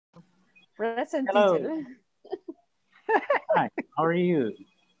Present Hello. teacher. Hi, how are you?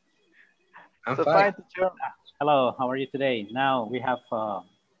 I'm fine, teacher. Hello, how are you today? Now we have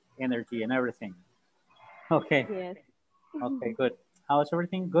energy and everything. Okay, Yes. okay, good. How's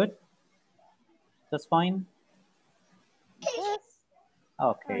everything? Good? Just fine? Yes.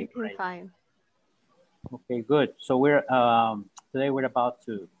 Okay, Everything great. fine. Okay, good. So we're today we're about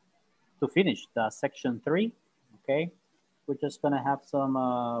to finish the section 3. Okay, we're just gonna have some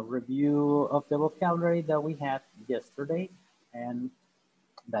review of the vocabulary that we had yesterday, and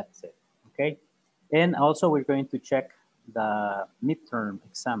that's it. Okay, and also we're going to check the midterm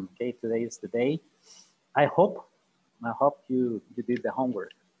exam. Okay, today is the day. I hope you did the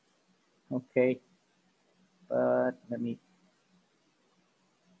homework. Okay, but let me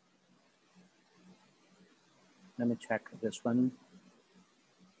check this one.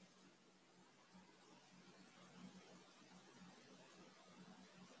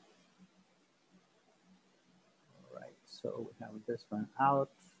 All right, so we have this one out.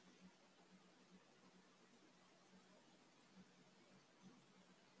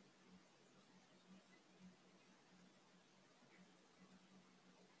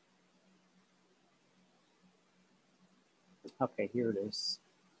 Okay, here it is.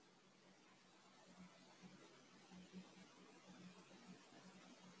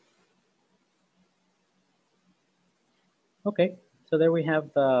 Okay, so there we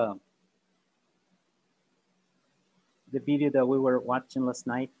have the video that we were watching last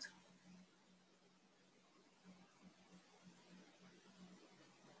night.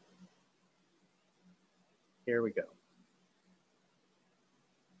 Here we go.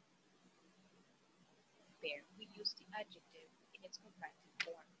 There, we use the adjective in its comparative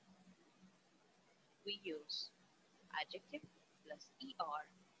form. We use adjective plus er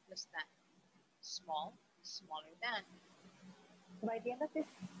plus than. Small, smaller than. By the end of this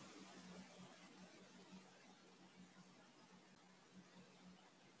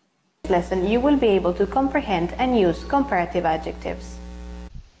lesson, you will be able to comprehend and use comparative adjectives.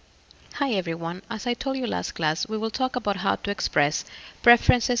 Hi everyone, as I told you last class, we will talk about how to express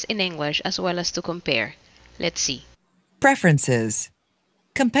preferences in English as well as to compare. Let's see. Preferences.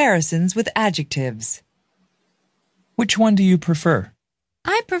 Comparisons with adjectives. Which one do you prefer?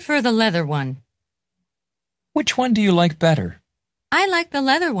 I prefer the leather one. Which one do you like better? I like the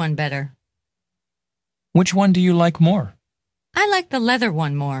leather one better. Which one do you like more? I like the leather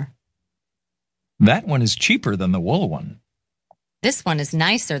one more. That one is cheaper than the wool one. This one is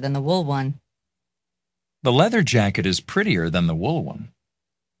nicer than the wool one. The leather jacket is prettier than the wool one.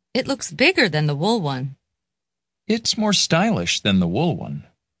 It looks bigger than the wool one. It's more stylish than the wool one.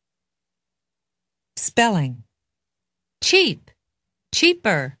 Spelling. Cheap,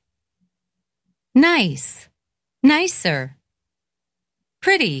 cheaper. Nice, nicer.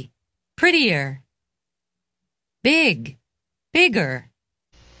 Pretty, prettier. Big, bigger.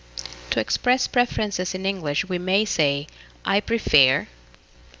 To express preferences in English, we may say, I prefer,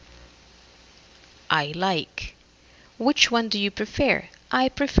 I like. Which one do you prefer? I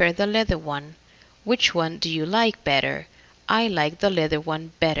prefer the leather one. Which one do you like better? I like the leather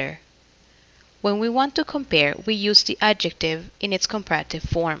one better. When we want to compare, we use the adjective in its comparative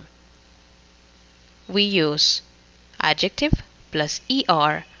form. We use adjective plus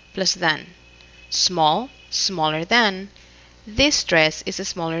er plus than. Small, smaller than. This dress is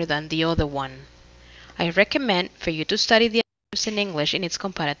smaller than the other one. I recommend for you to study the adjectives in English in its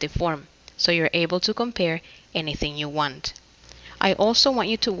comparative form, so you're able to compare anything you want. I also want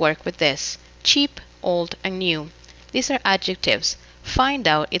you to work with this: cheap, old, and new. These are adjectives. Find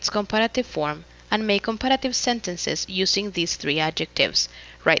out its comparative form and make comparative sentences using these 3 adjectives.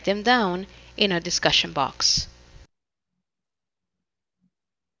 Write them down in a discussion box.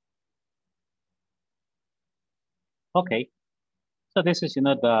 Okay, so this is,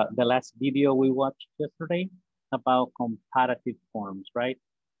 the last video we watched yesterday about comparative forms, right?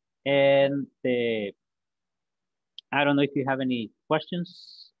 And I don't know if you have any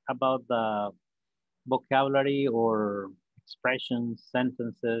questions about the vocabulary or expressions,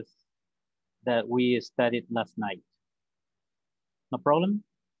 sentences that we studied last night. No problem?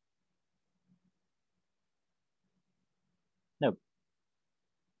 No.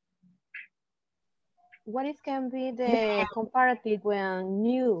 What is can be the comparative when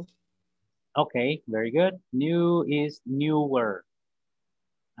new? Okay, very good. New is newer.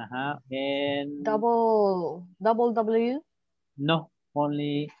 And Double W? no,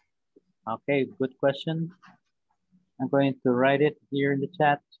 only, okay, good question. I'm going to write it here in the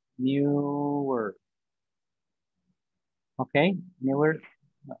chat. Newer. Okay, newer.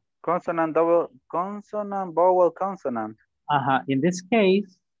 Consonant, double, consonant, vowel, consonant. In this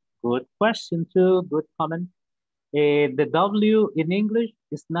case, Good question too, good comment. The W in English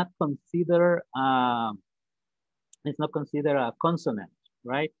is not considered it's not considered a consonant,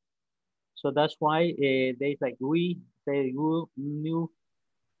 right? So that's why they like we say new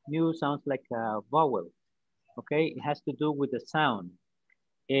sounds like a vowel. Okay, it has to do with the sound.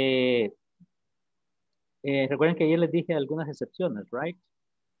 Recuerden que ayer les dije algunas excepciones, right?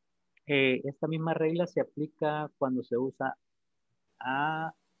 Esta misma regla se aplica cuando se usa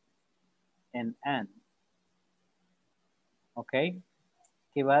a and an. Okay,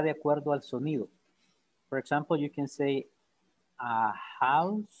 que va de acuerdo al sonido. For example, you can say a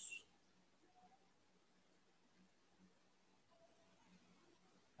house.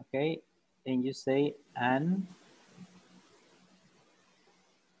 Okay, and you say an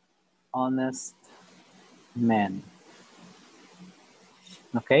honest man.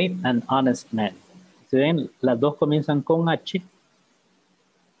 Okay, an honest man. Si ven, las dos comienzan con H.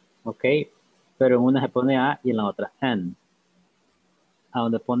 Ok, pero en una se pone A y en la otra N. A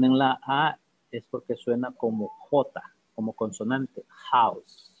donde ponen la A es porque suena como J, como consonante,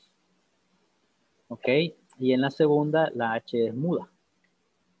 house. Ok, y en la segunda la H es muda.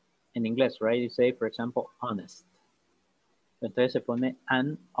 En inglés, right? You say, for example, honest. Entonces se pone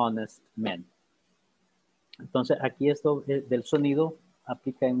an honest man. Entonces aquí esto del sonido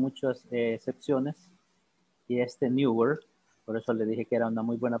aplica en muchas excepciones. Y este newer, por eso le dije que era una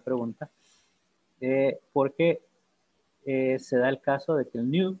muy buena pregunta, porque se da el caso de que el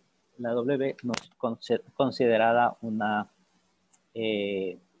new, la W, no es considerada una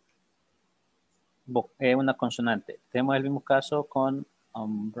consonante. Tenemos el mismo caso con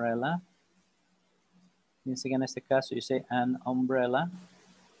umbrella. Fíjense que en este caso dice an umbrella.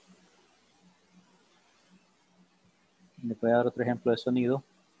 Le voy a dar otro ejemplo de sonido.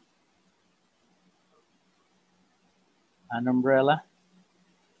 An umbrella.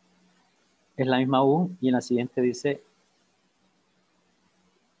 Es la misma U y en la siguiente dice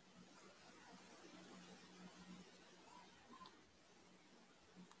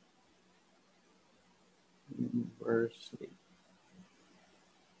university.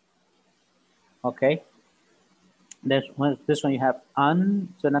 Okay. This one you have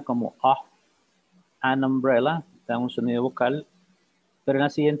an, suena como an umbrella, da un sonido vocal, pero en la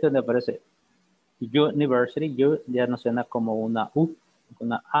siguiente donde aparece university, ya no suena como una U,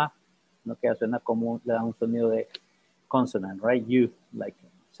 una A, no que suena como, le da un sonido de consonant, right? You, like,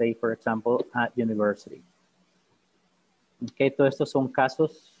 say, for example, at university. Okay, todos estos son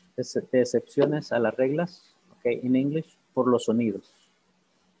casos de excepciones a las reglas, okay, in English, por los sonidos.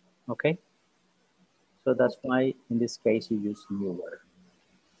 Okay? So that's why in this case you use newer.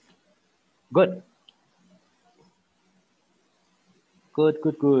 Good.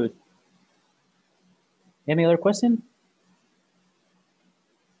 Good. Any other question?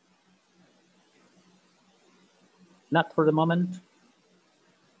 Not for the moment.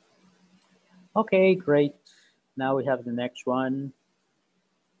 Okay, great. Now we have the next one.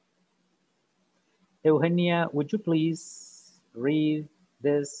 Eugenia, would you please read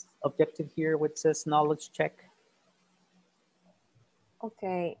this objective here which says knowledge check?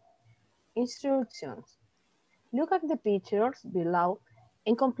 Okay. Instructions. Look at the pictures below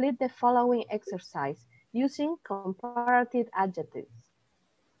and complete the following exercise using comparative adjectives.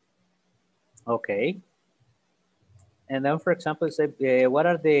 Okay. And then, for example, say, what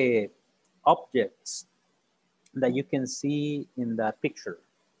are the objects that you can see in the picture?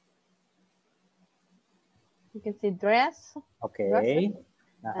 You can see dress. Okay.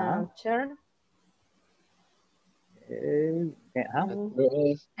 Shirt. And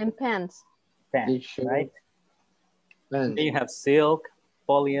pants. Pants, right? Then you have silk,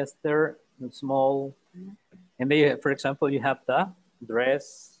 polyester, small. And then, you have, for example, you have the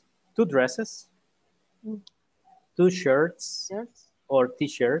dress, two dresses, two shirts, or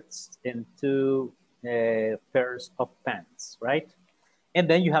t-shirts, and two pairs of pants, right? And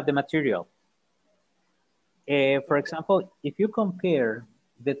then you have the material. For example, if you compare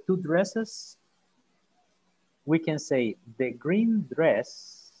the two dresses, we can say the green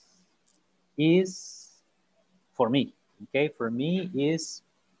dress is, for me, okay, for me is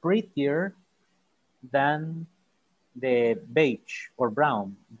prettier than the beige or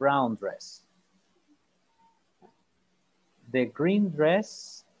brown dress. The green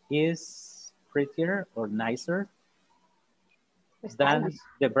dress is prettier or nicer than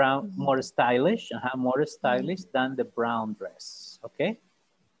the brown, more stylish than the brown dress, okay?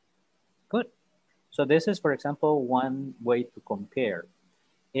 Good. So this is, for example, one way to compare.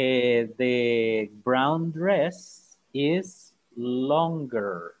 The brown dress is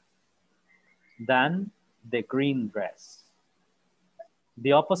longer than the green dress.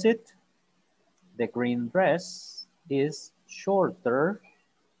 The opposite, the green dress is shorter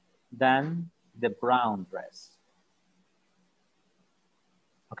than the brown dress.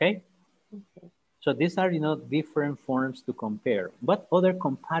 Okay? So these are, different forms to compare. What other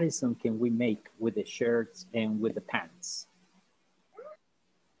comparison can we make with the shirts and with the pants?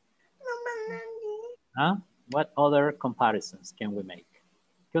 Huh? What other comparisons can we make?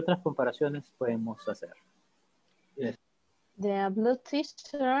 ¿Qué otras comparaciones podemos hacer? Yes. The blue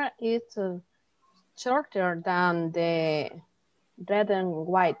t-shirt is shorter than the red and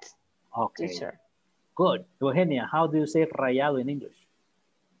white Okay. t-shirt. Good. Eugenia, how do you say rayado in English?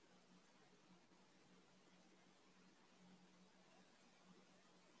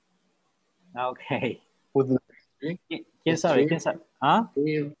 Okay. ¿Quién sabe? ¿Quién sabe? ¿Ah?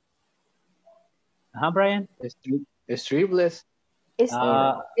 Ajá, Brian. Stripless. It's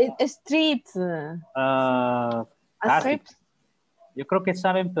strips. Casi. Strips. Yo creo que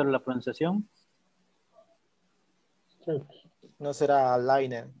saben, pero la pronunciación. No será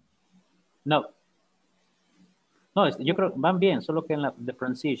liner. No. No, yo creo que van bien, solo que en la de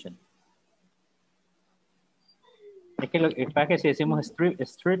pronunciation. Es que lo que pasa es que si decimos stripper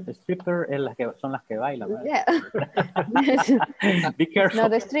es son las que bailan, ¿verdad? Yeah. Be careful.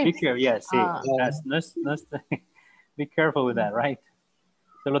 Not the strips. Be careful, yeah, sí. Be careful with that, right?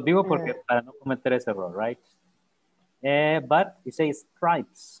 Se lo digo porque para no cometer ese error, right? But it says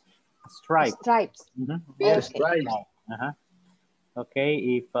stripes. Stripes. Stripes. Yeah, stripes. Okay,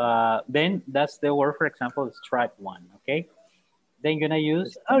 if then that's the word, for example, stripe one. Okay, then you're gonna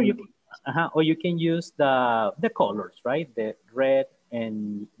use or you can use the colors, right? The red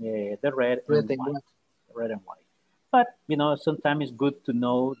and the red and white. Red and white. But sometimes it's good to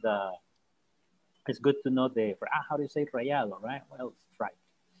know the how do you say rayado, right? Well, stripe.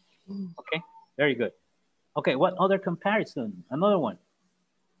 Okay, very good. Okay, what other comparison? Another one.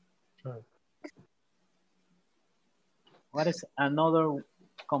 What is another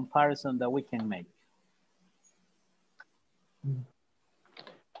comparison that we can make?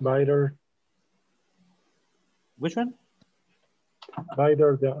 Bitter. Which one?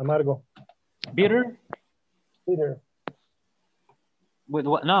 Bitter, de amargo. Bitter? Bitter. With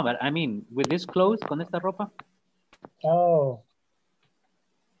what? No, but I mean, with this clothes, con esta ropa? Oh.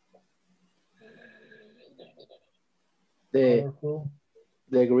 The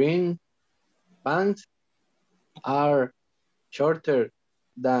green pants are shorter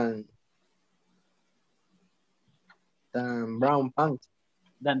than brown pants.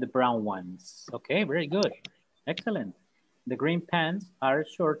 Than the brown ones. Okay, very good. Excellent. The green pants are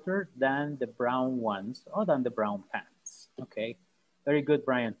shorter than the brown ones or than the brown pants. Okay, very good,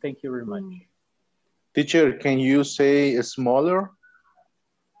 Brian. Thank you very much. Teacher, can you say smaller?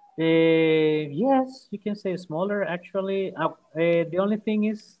 Yes, you can say smaller actually. The only thing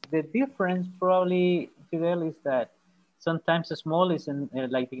is the difference probably, Fidel, is that sometimes small is in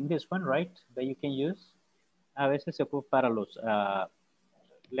like in this one, right? That you can use. A veces se ocupa para los,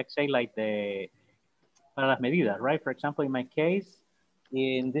 let's say like para las medidas, right? For example, in my case,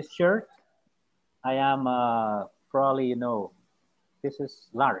 in this shirt, I am probably, this is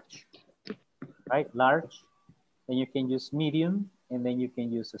large, right? Large. Then you can use medium, and then you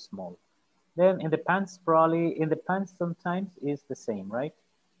can use a small. Then in the pants, sometimes is the same, right?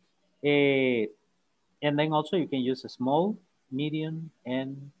 And then also you can use a small, medium,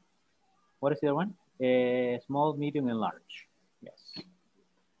 and what is the other one? Small, medium, and large. Yes.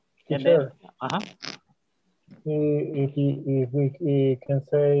 And sure. Then, if we can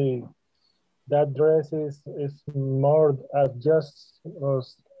say that dress is more adjust, o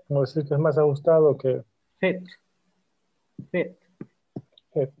decir que es más ajustado que fit.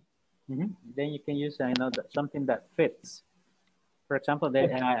 Then you can use something that fits. For example,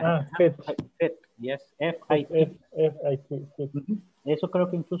 fit. Yes, F-I-T. Fit. Eso creo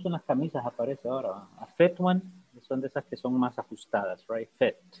que incluso en las camisas aparece ahora. A fit one son de esas que son más ajustadas, right?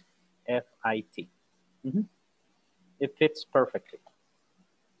 Fit, F-I-T. It fits perfectly.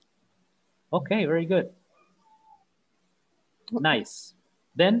 Okay, very good. Nice.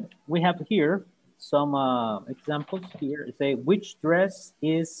 Then we have here some examples here. Say, which dress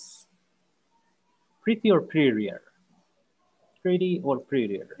is pretty or prettier? Pretty or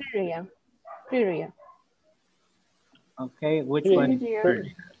prettier? Prettier. Okay, which one is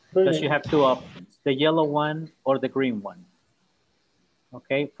prettier? Because you have two options, the yellow one or the green one.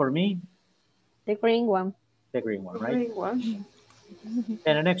 Okay, for me? The green one. The green one, right? Green one.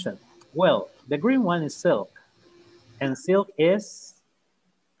 And the next one. Well, the green one is silk. And silk is?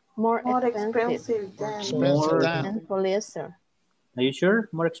 More expensive than polyester. Are you sure?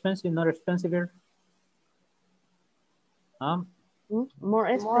 More expensive, not expensive here? More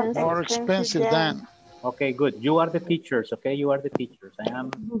expensive. More expensive than. Okay, good. You are the teachers, okay? You are the teachers. I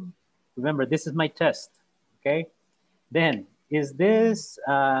am, remember, this is my test, okay? Then, is this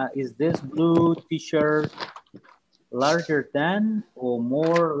blue t-shirt larger than or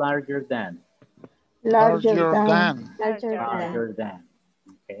more larger than? Larger than. Larger than.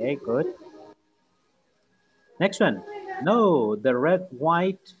 Okay, good. Next one. No, the red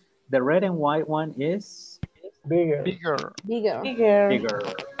and white one is Bigger. Bigger. Bigger.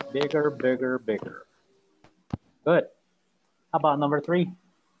 Good. How about number 3?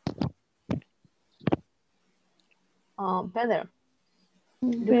 Better.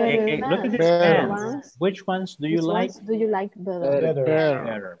 Okay, look at this pen. Which ones do you like? Do you like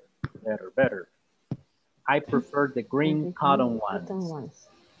better? Better. I prefer the green cotton ones.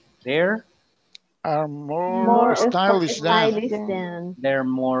 They're more stylish than. They're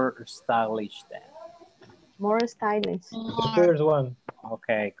more stylish than. More stylish. The first one.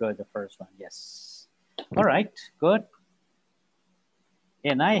 Okay, good. The first one, yes. All right, good.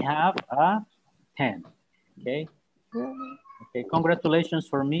 And I have a 10. Okay. Okay, congratulations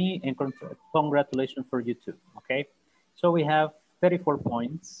for me and congratulations for you too. Okay. So we have 34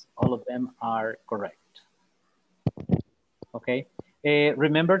 points. All of them are correct. Okay.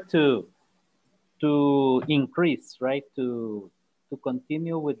 Remember to increase, right? To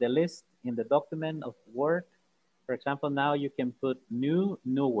continue with the list in the document of Word. For example, now you can put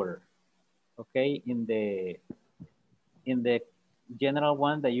newer. Okay, in the general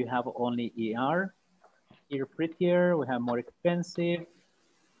one that you have only ER. Here prettier, we have more expensive,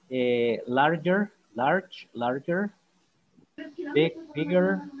 larger,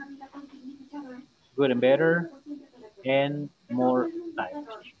 bigger, good and better, and more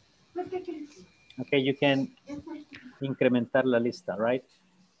stylish. Okay, you can incrementar la lista, right,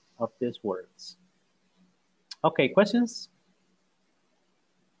 of these words. Okay, questions?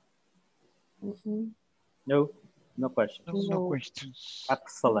 No questions. No questions.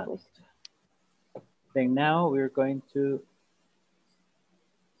 Excellent. Then now we're going to,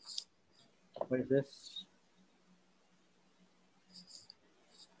 what is this?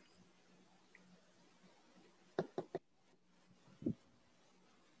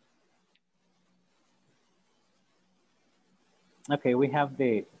 Okay, we have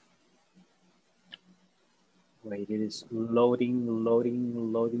the, wait, it is loading.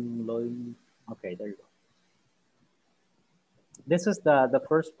 Okay, there you go. This is the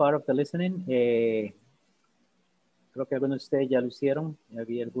first part of the listening. Creo que algunos de ustedes ya lo hicieron.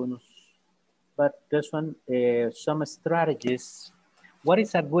 Había algunos. But this one, some strategies. What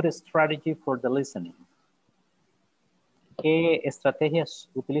is a good strategy for the listening? ¿Qué estrategias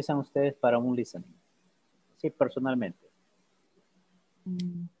utilizan ustedes para un listening? Sí, personalmente.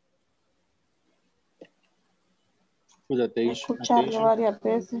 Escucharlo varias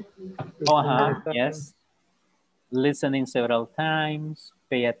veces. Yes. Listening several times,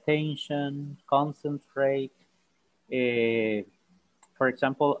 pay attention, concentrate. For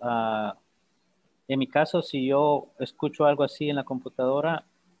example, en mi caso, si yo escucho algo así en la computadora,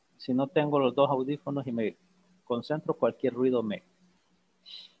 si no tengo los dos audífonos y me concentro, cualquier ruido me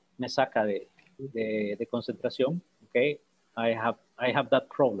saca de concentración. Okay, I have that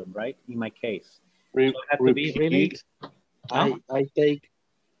problem, right? In my case, so I have to be really. I take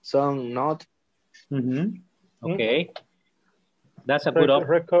some notes. Okay, that's a good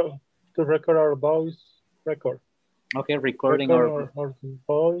option. To record our voice, record. Okay, recording our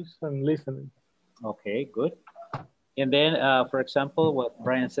voice and listening. Okay, good. And then, for example, what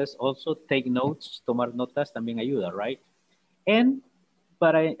Brian says, also take notes, tomar notas también ayuda, right? And,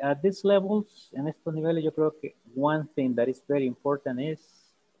 but at these levels, en estos niveles, yo creo que one thing that is very important is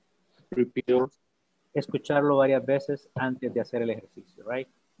escucharlo varias veces antes de hacer el ejercicio, right?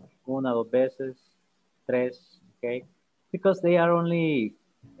 1, 2 veces, 3, okay? Because they are only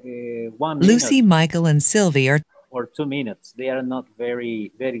 1 minute. Lucy, Michael, and Sylvie are... Or 2 minutes. They are not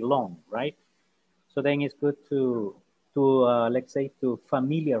very, very long, right? So then it's good to let's say, to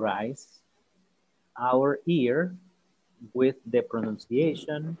familiarize our ear with the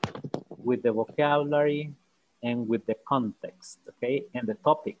pronunciation, with the vocabulary, and with the context, okay? And the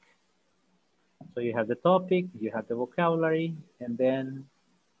topic. So you have the topic, you have the vocabulary, and then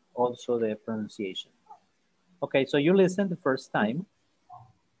also the pronunciation. Okay, so you listen the first time.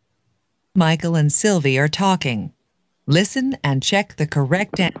 Michael and Sylvie are talking. Listen and check the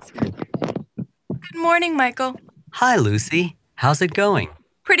correct answer. Good morning, Michael. Hi, Lucy. How's it going?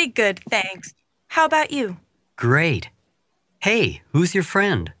 Pretty good, thanks. How about you? Great. Hey, who's your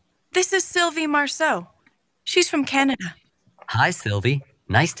friend? This is Sylvie Marceau. She's from Canada. Hi, Sylvie.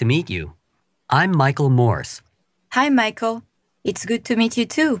 Nice to meet you. I'm Michael Morse. Hi, Michael. It's good to meet you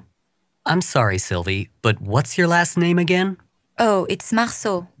too. I'm sorry, Sylvie, but what's your last name again? Oh, it's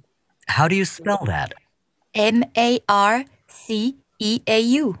Marceau. How do you spell that? M-A-R-C-E-A-U.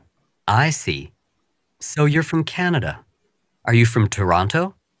 I see. So you're from Canada. Are you from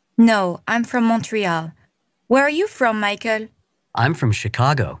Toronto? No, I'm from Montreal. Where are you from, Michael? I'm from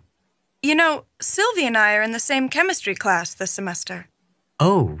Chicago. You know, Sylvie and I are in the same chemistry class this semester.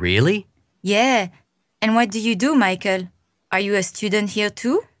 Oh, really? Yeah. And what do you do, Michael? Are you a student here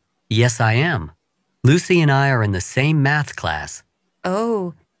too? Yes, I am. Lucy and I are in the same math class.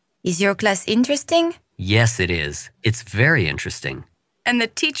 Oh, is your class interesting? Yes, it is. It's very interesting. And the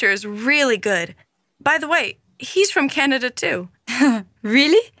teacher is really good. By the way, he's from Canada too.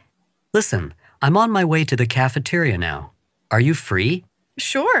 Really? Listen, I'm on my way to the cafeteria now. Are you free?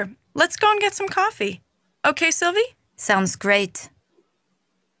 Sure. Let's go and get some coffee. Okay, Sylvie? Sounds great.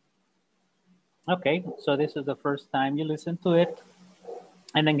 Okay, so this is the first time you listen to it.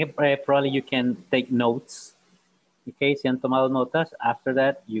 And then probably you can take notes. Okay, si han tomado notas, after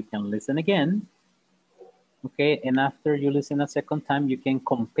that you can listen again. Okay, and after you listen a second time, you can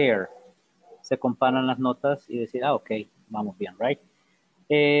compare. Se comparan las notas y decir, ok, vamos bien, right?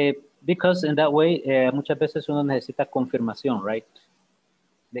 Because in that way, muchas veces uno necesita confirmación, right?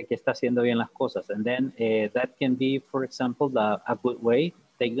 De que está haciendo bien las cosas. And then that can be, for example, a good way.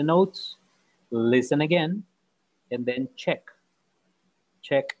 Take the notes, listen again, and then check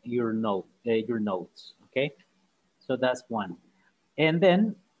your notes, okay? So that's one. And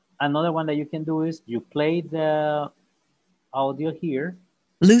then another one that you can do is you play the audio here.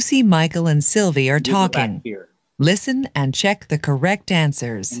 Lucy, Michael, and Sylvie are talking. Here. Listen and check the correct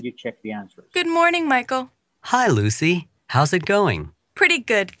answers. And you check the answers. Good morning, Michael. Hi, Lucy. How's it going? Pretty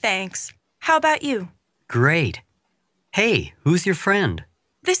good, thanks. How about you? Great. Hey, who's your friend?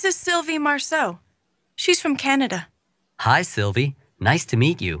 This is Sylvie Marceau. She's from Canada. Hi, Sylvie. Nice to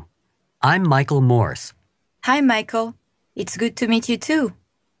meet you. I'm Michael Morse. Hi, Michael. It's good to meet you too.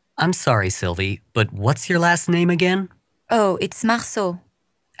 I'm sorry, Sylvie, but what's your last name again? Oh, it's Marceau.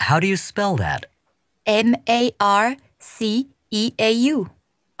 How do you spell that? M-A-R-C-E-A-U.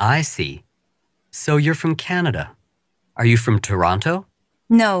 I see. So you're from Canada. Are you from Toronto?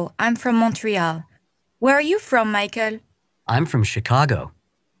 No, I'm from Montreal. Where are you from, Michael? I'm from Chicago.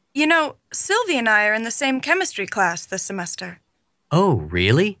 You know, Sylvie and I are in the same chemistry class this semester. Oh,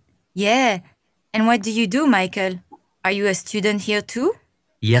 really? Yeah. And what do you do, Michael? Are you a student here too?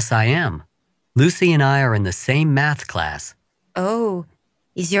 Yes, I am. Lucy and I are in the same math class. Oh,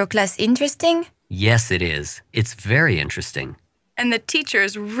 is your class interesting? Yes, it is. It's very interesting. And the teacher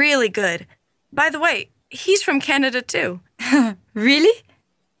is really good. By the way, he's from Canada too. Really?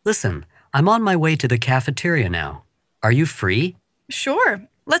 Listen, I'm on my way to the cafeteria now. Are you free? Sure.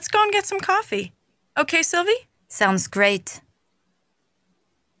 Let's go and get some coffee. Okay, Sylvie? Sounds great.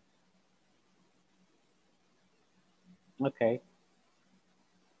 Okay.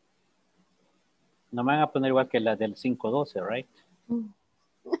 No me van a poner igual que la del 512, right?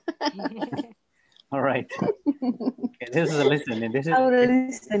 All right. Okay, this is a listening. This is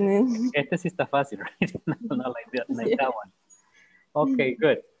listening. Este sí está fácil, right? Not like that one. Okay,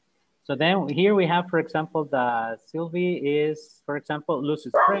 good. So then here we have, for example, that Sylvie is, for example,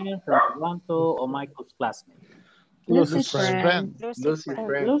 Lucy's friend from Toronto or Michael's classmate. Lucy's friend.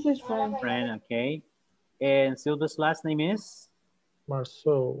 Lucy's friend. Friend, okay. And Sylvia's last name is?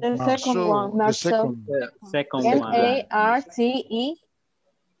 Marceau. The second one. Marceau. Second one. M-A-R-C-E-A-Y.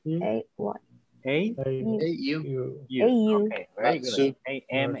 A-U. A-U. Okay, very good.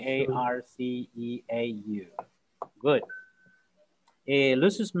 M-A-R-C-E-A-U. Good.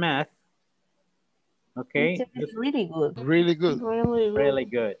 Lucy's math. Okay. It's really good. Really good. Really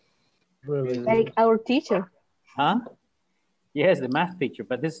good. Like our teacher. Huh? Yes, the math teacher,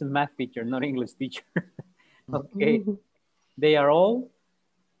 but this is math teacher, not English teacher. Okay. They are all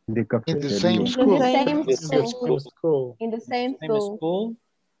in the same school. In the same school.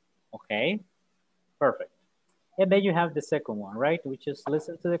 Okay. Perfect. And then you have the second one, right? Which is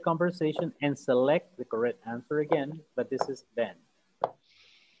listen to the conversation and select the correct answer again, but this is then.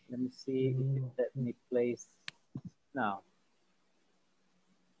 Let me see if it let me place now.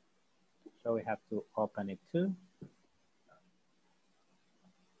 So we have to open it too.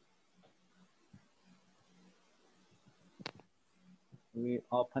 We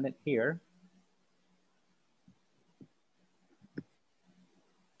open it here.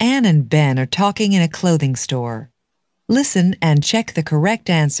 Anne and Ben are talking in a clothing store. Listen and check the correct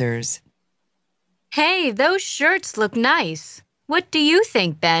answers. Hey, those shirts look nice. What do you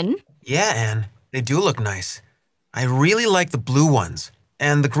think, Ben? Yeah, Anne, they do look nice. I really like the blue ones,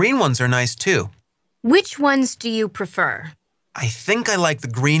 and the green ones are nice too. Which ones do you prefer? I think I like the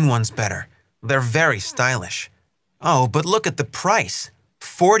green ones better. They're very stylish. Oh, but look at the price.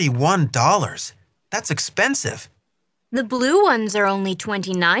 $41. That's expensive. The blue ones are only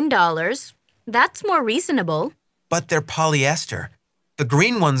 $29. That's more reasonable. But they're polyester. The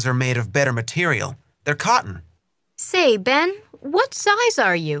green ones are made of better material. They're cotton. Say, Ben, what size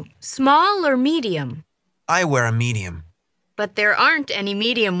are you? Small or medium? I wear a medium. But there aren't any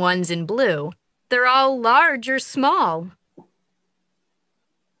medium ones in blue. They're all large or small.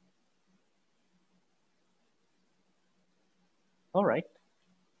 All right.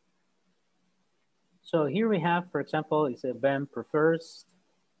 So here we have, for example, it says Ben prefers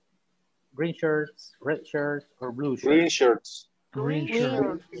green shirts, red shirts, or blue shirts. Green shirts. Green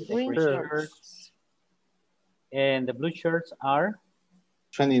shirts. And the blue shirts are?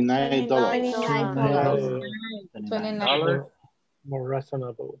 $29. $29. More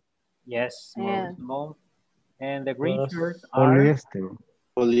reasonable. Yes, more reasonable. And the green shirts are? Polyester.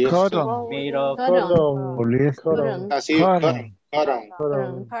 Polyester. Made of? Polyester.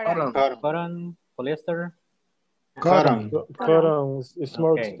 Cotton. Polyester. Cotton is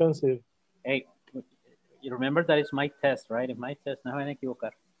more expensive. Hey, you remember that it's my test, right? It's my test, no me van a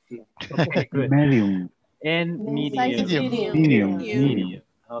equivocar. Okay, good. Medium. And medium. Medium.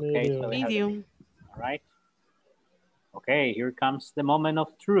 Okay, so medium. All right. Okay, here comes the moment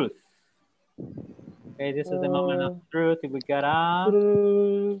of truth. Okay, this is the moment of truth. If we got out,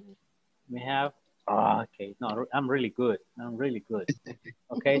 we have, okay, no, I'm really good. I'm really good.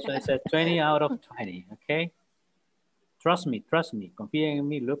 Okay, so it says 20 out of 20, okay? Trust me, confía en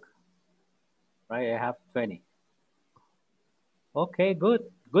mí, look. Right, I have 20. Okay,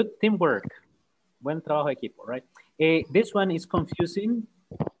 good teamwork. Buen trabajo de equipo, right? This one is confusing.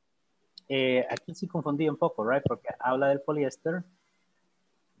 Aquí sí confundí un poco, right? Porque habla del poliéster,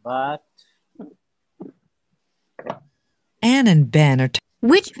 but... Anne and Ben are...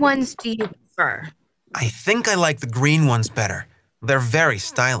 Which ones do you prefer? I think I like the green ones better. They're very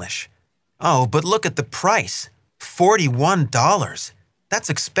stylish. Oh, but look at the price. $41. That's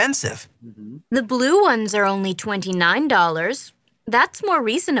expensive. The blue ones are only $29. That's more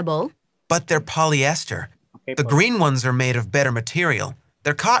reasonable. But they're polyester. The green ones are made of better material.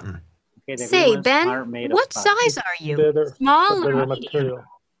 They're cotton. Say, Ben, what size are you? Small or medium?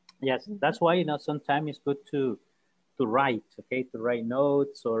 Yes, that's why, you know, sometimes it's good to write, okay? To write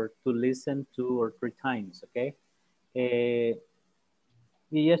notes or to listen 2 or 3 times, okay?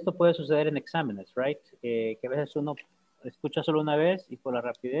 Y esto puede suceder en exámenes, right? Que a veces uno escucha solo una vez y por la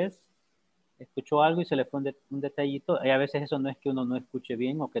rapidez escuchó algo y se le fue un detallito. Y a veces eso no es que uno no escuche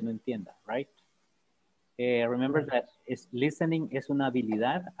bien o que no entienda, right? Remember that listening es una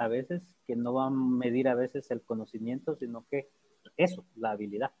habilidad a veces que no va a medir a veces el conocimiento, sino que eso, la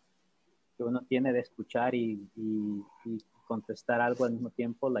habilidad que uno tiene de escuchar y contestar algo al mismo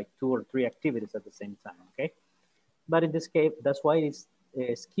tiempo, like 2 or 3 activities at the same time, okay? But in this case, that's why it's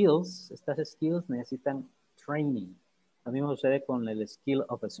skills, estas skills necesitan training. Lo mismo sucede con el skill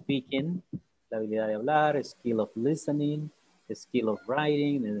of speaking, la habilidad de hablar, skill of listening, the skill of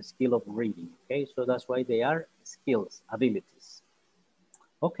writing, and the skill of reading, okay? So that's why they are skills, abilities.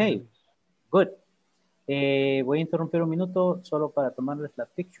 Okay, good. Voy a interrumpir un minuto solo para tomarles la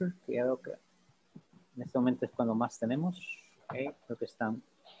picture, que ya veo que en este momento es cuando más tenemos. Okay, creo que están.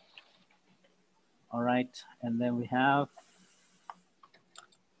 All right, and then we have,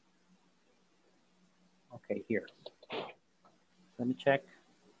 okay, here. Let me check.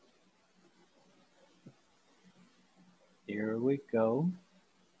 Here we go.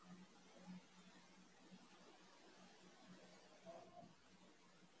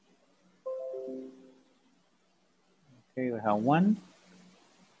 Okay, we have one.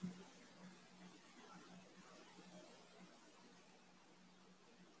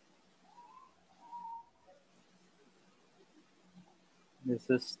 This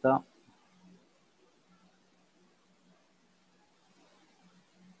is the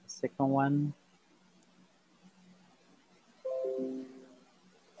second one.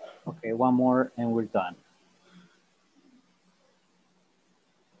 Okay, one more and we're done.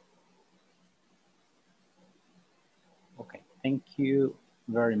 Okay, thank you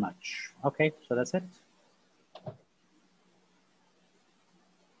very much. Okay, so that's it.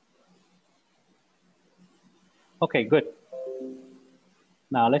 Okay, good.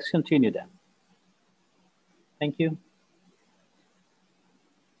 Now let's continue then. Thank you.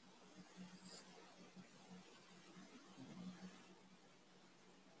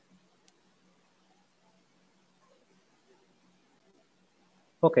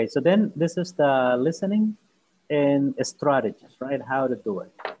 Okay, so then this is the listening and strategies, right? How to do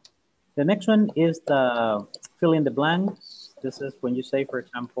it. The next one is the fill in the blanks, This is when you say, for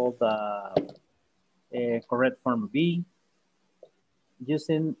example, the correct form be,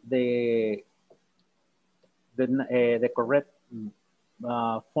 using the correct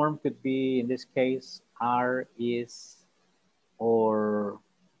form could be, in this case, are, is, or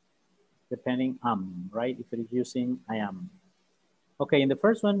depending right? If it is using I am. Okay, in the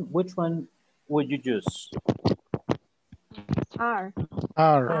first one, which one would you choose? Are.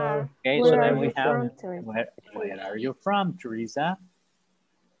 Okay, so Where then are we you have, from, Teresa? where are you from, Teresa?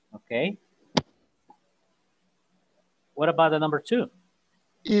 Okay. What about the number 2?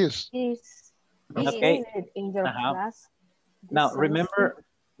 Is Okay. in your class? Now, remember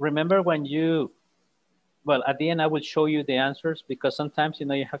when you, well, at the end, I will show you the answers because sometimes, you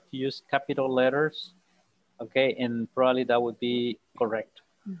know, you have to use capital letters. Okay, and probably that would be correct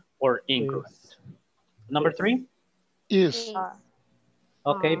or incorrect. Number 3? Is.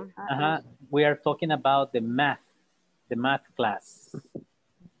 Okay, we are talking about the math class.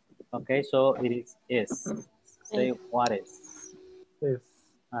 Okay, so it is. Say what is.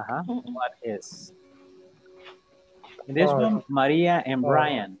 What is. In this one, Maria and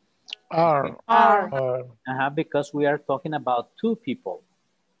Brian. Are. Because we are talking about 2 people.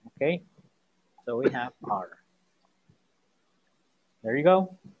 Okay, so we have are. There you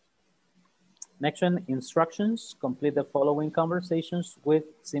go. Next one, instructions. Complete the following conversations with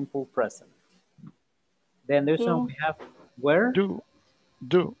simple present. Then there's one we have where? Do.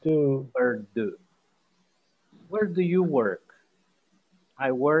 Where do. Where do you work?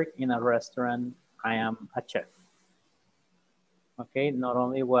 I work in a restaurant. I am a chef. Okay, not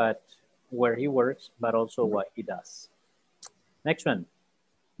only where he works, but also what he does. Next one.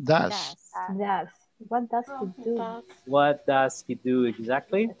 Does. What does he do? What does he do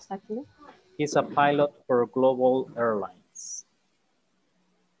exactly? He's a pilot for global airlines.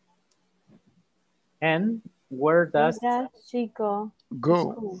 And where does she go?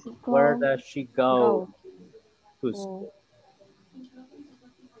 Where does she go to school?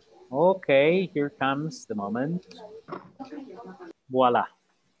 Okay, here comes the moment. Voila.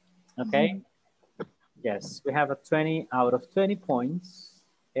 Okay. Yes, we have a 20 out of 20 points.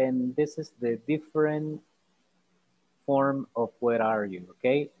 And this is the different form of where are you,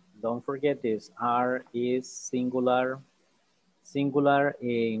 okay? Don't forget this. Are is singular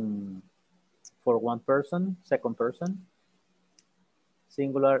in for one person, second person,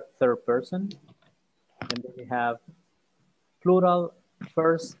 singular third person, and then we have plural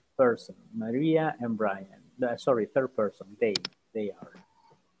first person, Maria and Brian. Sorry, third person, they are.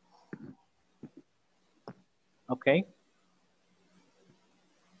 Okay.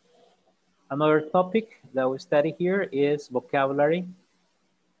 Another topic that we study here is vocabulary.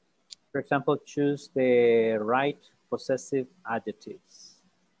 For example, choose the right possessive adjectives.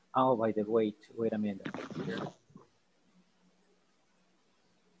 Oh, by the way, wait a minute.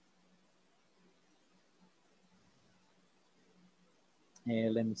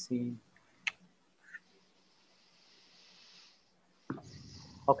 Let me see.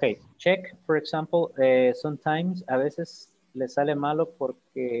 Okay, check, for example, sometimes, a veces le sale malo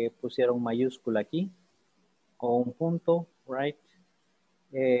porque pusieron mayúscula aquí o un punto, right?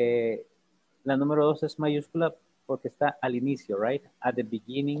 La número 2 es mayúscula porque está al inicio, right? At the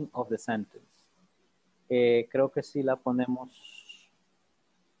beginning of the sentence. Creo que si la ponemos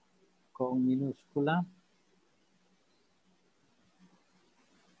con minúscula.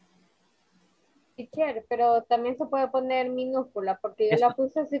 Pero también se puede poner minúscula, porque yo la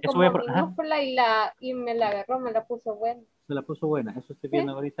puse así como minúscula y me la agarró, me la puso buena. Se la puso buena, eso estoy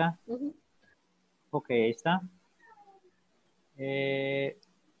viendo ahorita. Ok, ahí está. Let's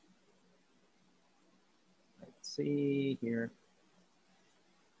see here.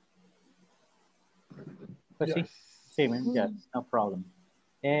 Pues sí, yes, no problem.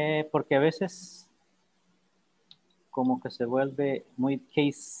 Porque a veces como que se vuelve muy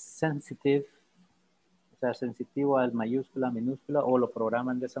case sensitive, o sea, sensitivo al mayúscula, minúscula, o lo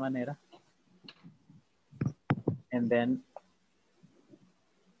programan de esa manera. And then,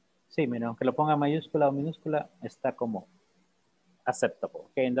 sí, mira, aunque lo ponga mayúscula o minúscula, está como acceptable.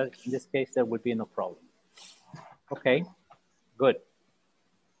 Okay, in this case, there will be no problem. Okay, good.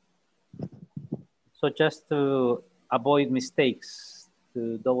 So just to avoid mistakes,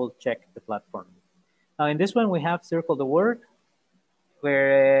 to double check the platform. Now in this one, we have circle the word,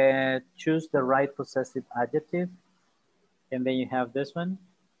 where choose the right possessive adjective. And then you have this one.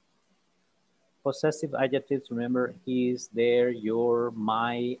 Possessive adjectives, remember, his, their, your,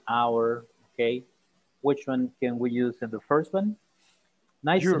 my, our, okay? Which one can we use in the first one?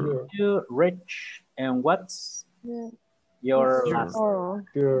 Nice to meet you, Rich. And what's your last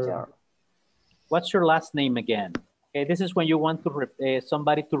name? What's your last name again? Okay, this is when you want to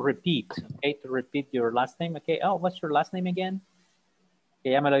somebody to repeat, okay, to repeat your last name. Okay, oh, what's your last name again?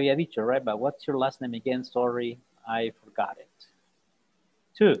 Que ya me lo había dicho, right? But what's your last name again? Sorry, I forgot it.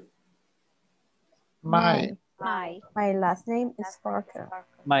 2. My last name is Parker.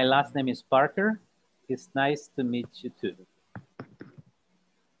 My last name is Parker. It's nice to meet you too.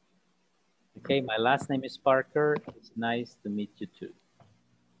 Okay, my last name is Parker. It's nice to meet you too.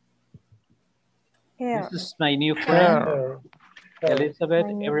 Here. This is my new friend, Elizabeth.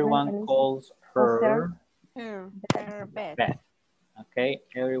 My new Everyone friend, calls her Beth. Beth. Okay,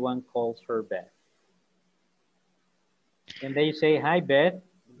 everyone calls her Beth. And they say, hi, Beth.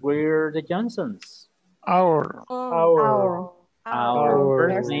 We're the Johnsons. our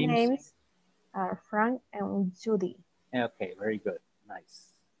First names are Frank and Judy. Okay, very good.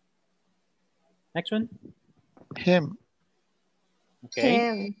 Nice. Next one. him. Okay.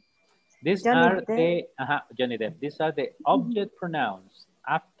 Him. These are the Johnny Depp. These are the object pronouns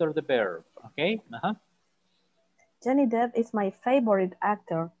after the verb. Okay. Johnny Depp is my favorite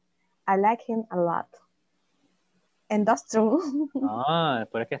actor. I like him a lot. And that's true.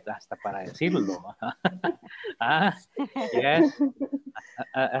 Pero es que hasta para decirlo. Yes.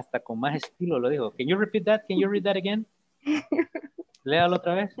 Hasta con más estilo lo dijo. Can you repeat that? Can you read that again? Léalo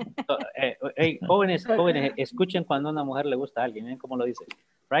otra vez. Hey, jóvenes, escuchen cuando a una mujer le gusta a alguien. ¿Ven cómo lo dice?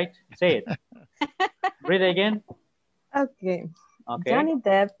 Right? Say it. Read it again. Okay. Johnny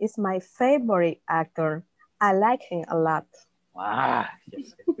Depp is my favorite actor. I like him a lot. Wow,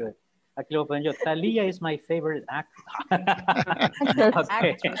 yes, good. Aquí lo pongo yo. Talia is my favorite actor.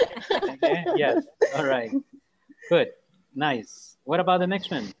 Okay. Okay. Yes. All right. Good. Nice. What about the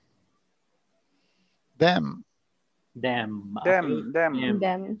next one? Them. Them.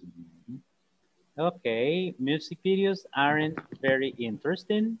 Okay. Music videos aren't very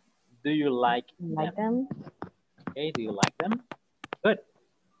interesting. Do you like them? Okay. Do you like them? Good.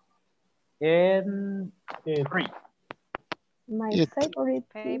 And 3. My favorite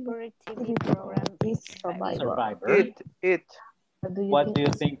TV program is Survivor. It. What do you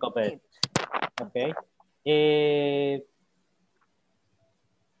think of it? Okay.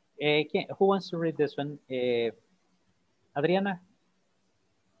 Who wants to read this one? Adriana,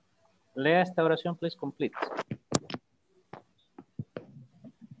 lea esta oración, please, complete.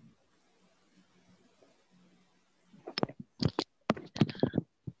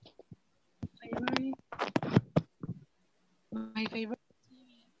 My favorite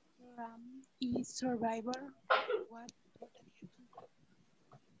TV program is Survivor.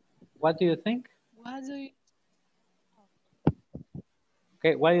 What do you think?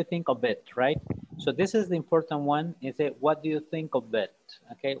 Okay, what do you think of it, right? So this is the important one. Is it, what do you think of it?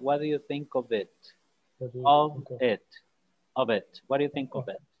 Okay, what do you think of it? Of it. What do you think of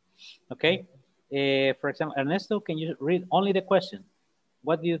it? Okay, for example, Ernesto, can you read only the question?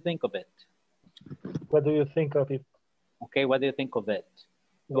 What do you think of it? What do you think of it? Okay, what do you think of it?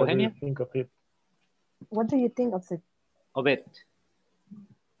 What do you think of it? What do you think of it? Of it.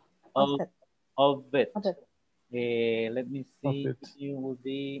 Of it. Let me see. You will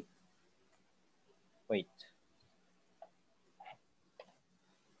be. Wait.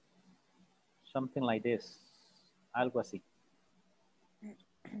 Something like this. Algo así.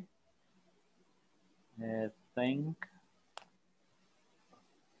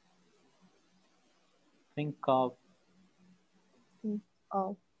 Think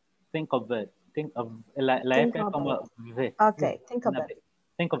of it. Think of la F como V. Okay, think of it.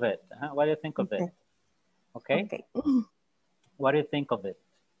 Think of it. What do you think of it? Okay. What do you think of it?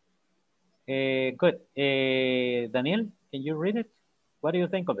 Good. Daniel, can you read it? What do you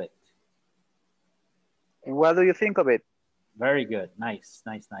think of it? What do you think of it? Very good. Nice,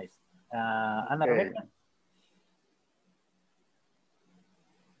 nice, nice. Ana Rebecca.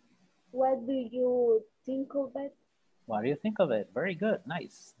 What do you think of it? What do you think of it? Very good.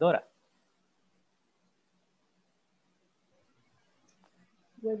 Nice. Dora.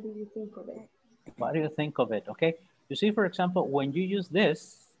 What do you think of it? What do you think of it? Okay. You see, for example, when you use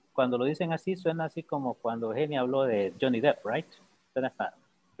this, cuando lo dicen así, suena así como cuando Eugenia habló de Johnny Depp, right? Suena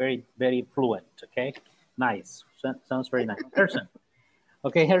very, very fluent, okay? Nice. Sounds very nice. Harrison.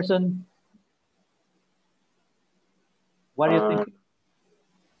 Okay, Harrison. What do you think?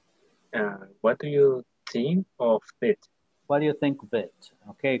 What do you think of it? What do you think of it?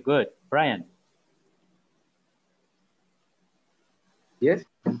 Okay, good. Brian. Yes.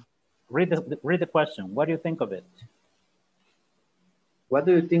 Read the question. What do you think of it? What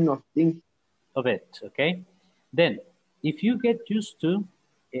do you think of it? Okay. Then, if you get used to,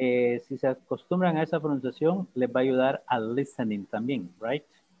 si se acostumbran a esa pronunciación, les va a ayudar al listening también, right?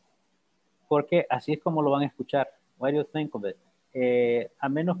 Porque así es como lo van a escuchar. What do you think of it? A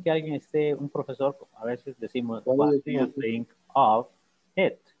menos que alguien esté, un profesor, a veces decimos, what do you think of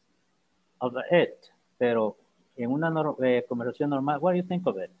it? Of it. Pero en una conversación normal, what do you think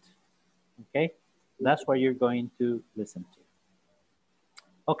of it? Okay, that's what you're going to listen to.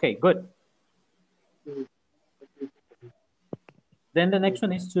 Okay, good. Then the next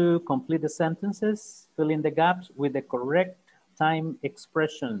one is to complete the sentences, fill in the gaps with the correct time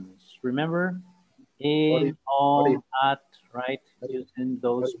expressions. Remember, in, on, at, right? Using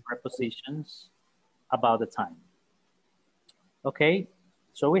those prepositions about the time. Okay,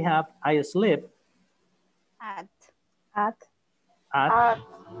 so we have I sleep. At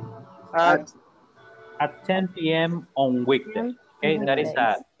 10 p.m. on weekday. Okay, that is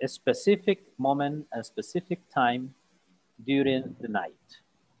a specific moment, a specific time during the night.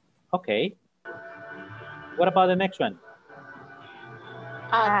 Okay. What about the next one?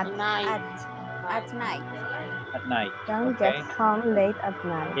 At night. At night. John gets home late at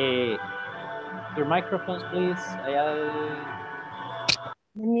night. Your microphones, please.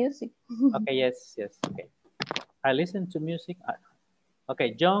 The music. Okay, yes, okay. I listen to music.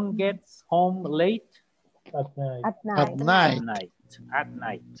 Okay, John gets home late. At night. At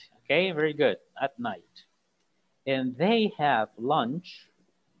night. Okay, very good. At night. And they have lunch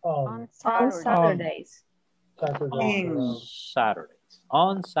on Saturdays.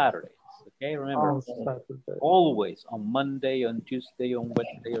 On Saturdays. Okay, remember, always on Monday, on Tuesday, on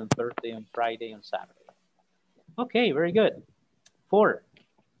Wednesday, on Thursday, on Friday, on Saturday. Okay, very good. 4.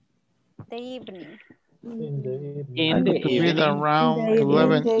 The evening. In the evening. Around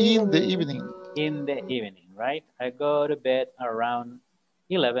 11 in the evening. In the evening, right? I go to bed around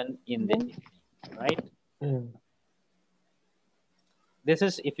 11 in the evening, right? This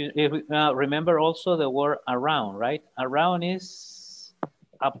is, if you remember also the word around, right? Around is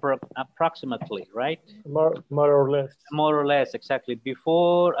approximately, right? More or less. More or less, exactly.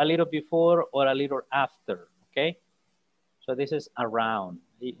 Before, a little before, or a little after, okay? So this is around.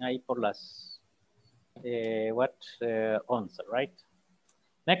 Ahí por las, 11, right?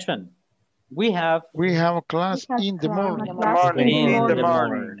 Next one. We have a class in the morning.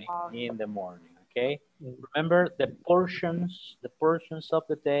 In the morning, okay? Remember the portions of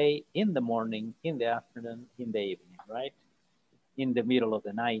the day, in the morning, in the afternoon, in the evening, right? In the middle of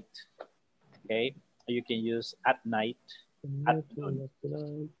the night, okay? You can use at night, at noon.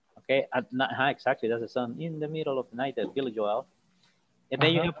 Okay, at night, exactly, that's the sun. In the middle of the night, that's Billy Joel. And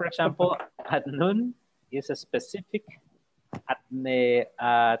then you have, for example, at noon is a specific, at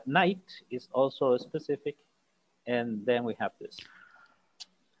night is also a specific, and then we have this.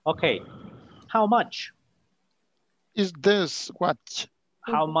 Okay, how much? Is this watch?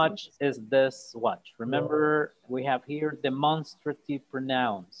 How much is this watch? Remember, we have here demonstrative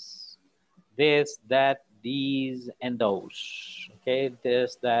pronouns. This, that, these, and those. Okay,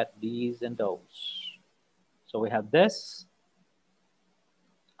 this, that, these, and those. So we have this.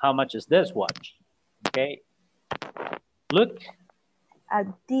 How much is this watch? Okay. Look. At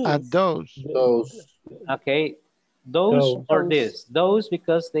these. At those. Okay. Those or this. Those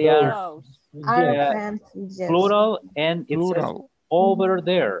because they are plural, and it says over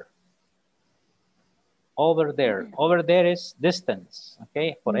there. Over there. Over there is distance.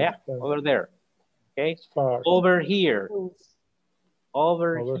 Okay. Por allá. Over there. Okay. Over here.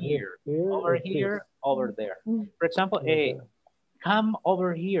 Over here. Over here. Over there. For example, come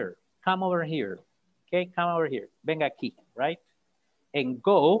over here. Come over here. Okay. Come over here. Venga aquí. Right. And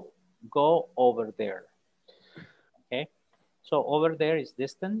go over there. Okay. So over there is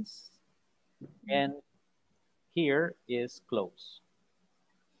distance. And here is close.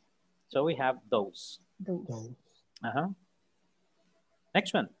 So we have those.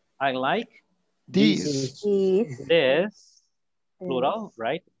 Next one. I like this. This. Plural,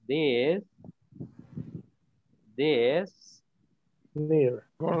 right? This. Near.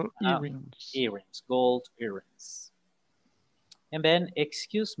 Gold earrings. Gold earrings. And then,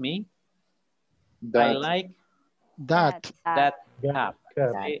 excuse me. I like that cap.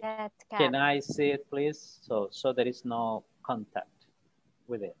 Okay. Can I see it, please? So there is no contact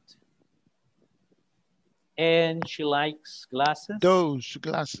with it. And she likes glasses. Those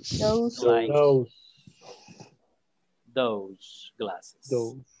glasses. Those glasses.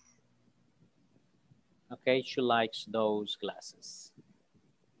 Okay, she likes those glasses.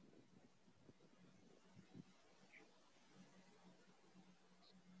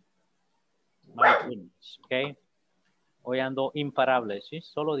 My goodness, okay. Hoy ando imparable, ¿sí?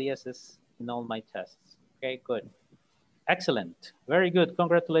 Solo 10 in all my tests. Okay, good. Excellent. Very good.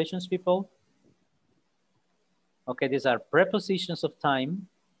 Congratulations, people. Okay, these are prepositions of time.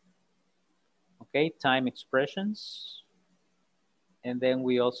 Okay, time expressions. And then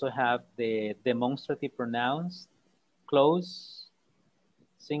we also have the demonstrative pronouns, close,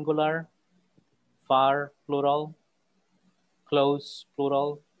 singular, far, plural, close,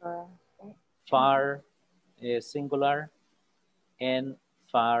 plural, far, singular, and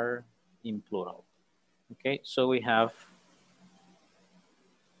far in plural. Okay, so we have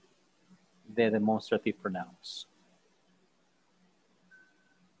the demonstrative pronouns.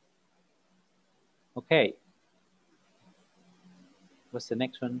 Okay. What's the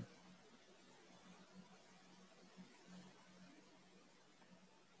next one?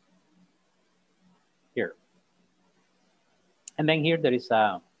 Here. And then here there is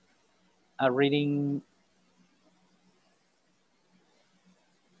a reading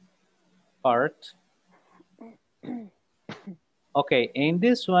part. Okay, in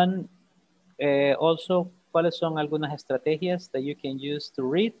this one, also, ¿cuáles son algunas estrategias that you can use to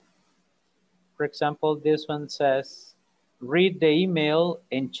read? For example, this one says, read the email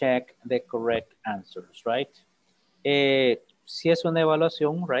and check the correct answers, right? Si es una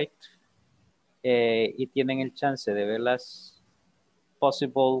evaluación, right? Y tienen el chance de ver las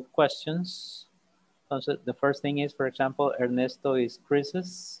possible questions. Entonces, the first thing is, for example, Ernesto is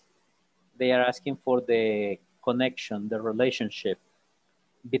Chris's. They are asking for the connection, the relationship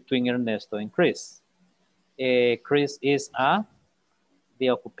between Ernesto and Chris. Chris is the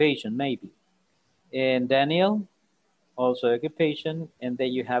occupation, maybe. And Daniel, also occupation, and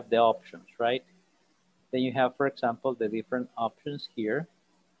then you have the options, right? Then you have, for example, the different options here.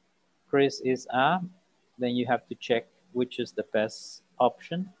 Chris is then you have to check which is the best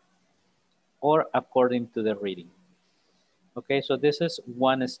option or according to the reading. Okay, so this is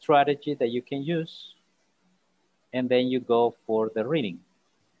one strategy that you can use, and then you go for the reading.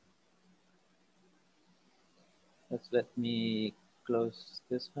 Let me close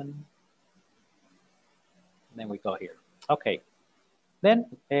this one. And then we go here. Okay, then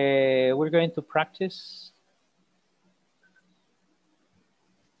we're going to practice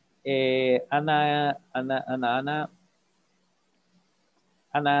Ana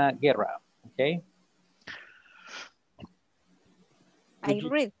Guerra, okay? I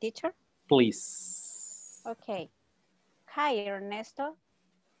read, teacher. Please. Okay. Hi, Ernesto.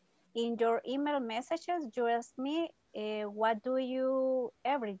 In your email messages, you asked me, what do you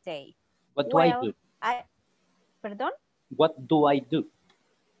every day? What do I do? Pardon? What do I do?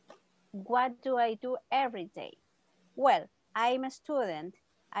 What do I do every day? Well, I'm a student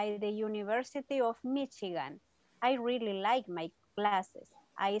at the University of Michigan. I really like my classes.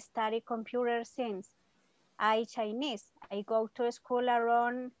 I study computer science. I Chinese. I go to school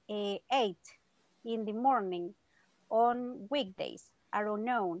around 8 in the morning on weekdays, around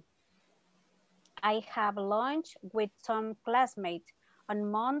noon. I have lunch with some classmates on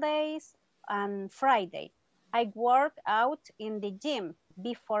Mondays and Friday. I work out in the gym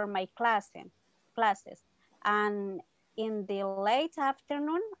before my classes. And in the late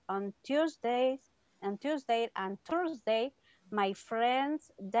afternoon on Tuesday and Thursday, my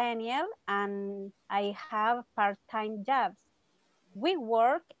friends Daniel and I have part-time jobs. We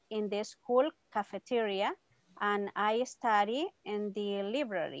work in the school cafeteria and I study in the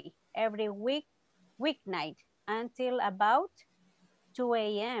library every weeknight until about 2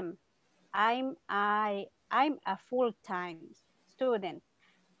 a.m. I'm a full-time student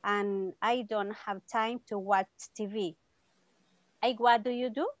and I don't have time to watch TV. What do you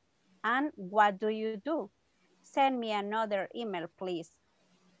do? And what do you do? Send me another email, please.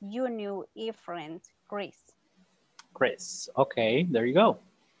 You knew a friend, Chris. Chris, okay, there you go.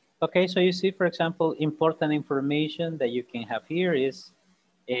 Okay, so you see, for example, important information that you can have here is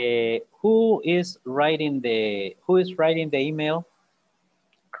who is writing the email?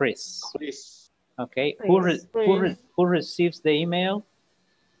 Chris. Chris. Okay, Chris. Who receives the email?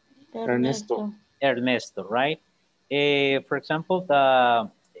 Ernesto. Ernesto, right? For example,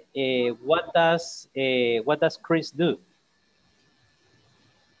 what does Chris do?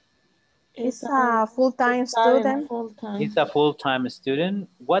 He's a full-time student. He's a full-time student.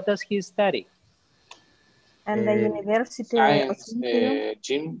 What does he study? And the University Science, of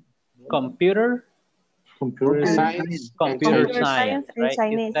gym. Computer Science. Computer science, right?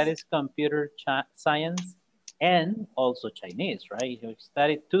 Chinese. That is computer science and also Chinese, right? He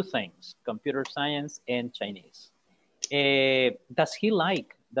studied two things, computer science and Chinese. Does he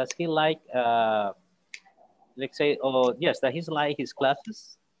like, let's say, oh, yes, does he like his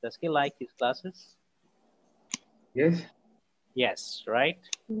classes? Does he like his classes? Yes. Yes, right?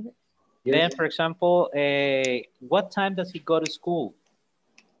 Yes. Then, for example, what time does he go to school?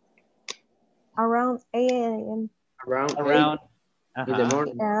 Around 8 a.m. Around in the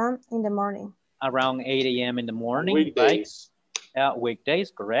morning. In the morning. Around 8 a.m. in the morning, Weekdays. right?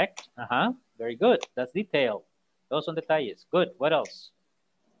 Weekdays, correct. Very good. That's detail. Those son detalles. Good. What else?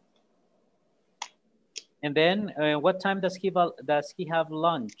 And then, what time does he have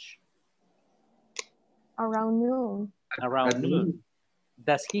lunch? Around noon. Around noon.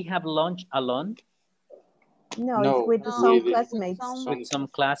 Does he have lunch alone? No, it's with some classmates. With some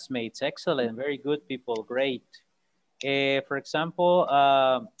classmates. Excellent. Very good, people. Great. For example,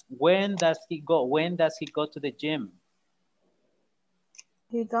 when does he go? When does he go to the gym?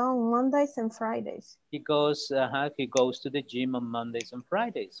 He goes on Mondays and Fridays. He goes to the gym on Mondays and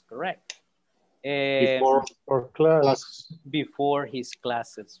Fridays. Correct. Before class. Before his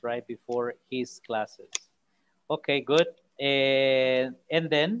classes, right? Before his classes. Okay, good. And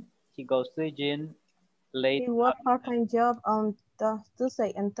then he goes to the gym late. He works part-time job on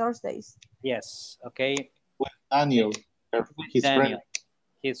Tuesday and Thursdays. Yes. Okay. With Daniel, his friend.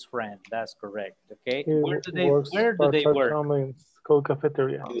 His friend. That's correct. Okay. He Where do they work? In school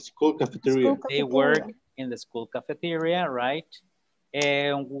cafeteria. In the school cafeteria. They work in the school cafeteria, right?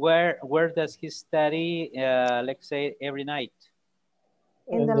 And where does he study? Let's say every night.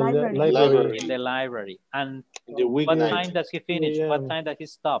 In the library. In the library. And what time does he finish? What time does he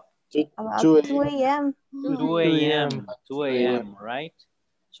stop? About 2 a.m. 2 a.m. 2 a.m. Right?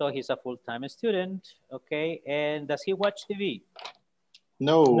 So he's a full-time student. Okay. And does he watch TV?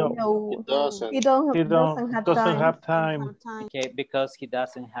 No, he doesn't. He doesn't have time. Okay, because he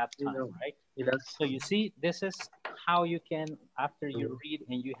doesn't have time, right? So you see, this is how you can, after you read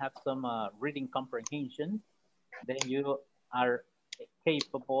and you have some reading comprehension, then you are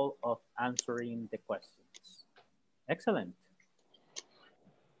capable of answering the questions. Excellent.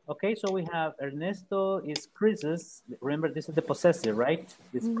 Okay, so we have Ernesto is Chris's. Remember, this is the possessive, right?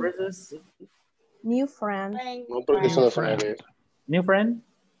 It's Chris's new friend. New friend?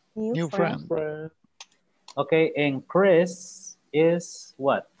 New friend. Okay, and Chris is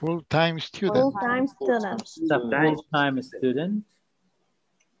what? Full-time student. Full-time student. It's a full-time student.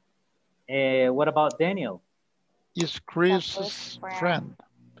 What about Daniel? Is Chris's friend.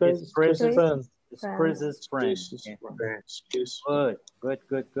 It's Chris's friend.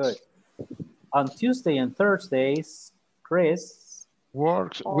 Good. On Tuesday and Thursdays, Chris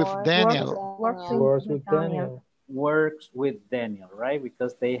works with Daniel. Works with Daniel, right?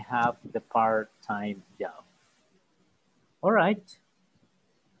 Because they have the part-time job. All right.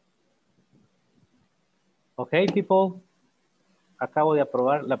 Okay, people. Acabo de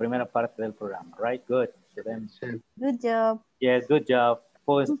aprobar la primera parte del programa, right? Good. Good job. Yes, good job.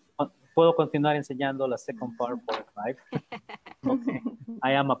 Puedo continuar enseñando la second part, 4 and 5. Okay.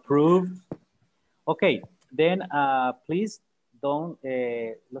 I am approved. Okay, then please don't,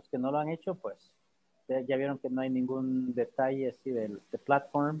 los que no lo han hecho, pues, ya vieron que no hay ningún detalle así de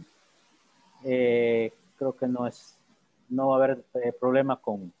platform. Creo que no va a haber problema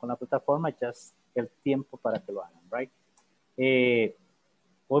con la plataforma, just el tiempo para que lo hagan, right?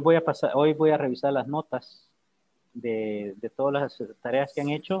 Hoy voy a revisar las notas de todas las tareas que han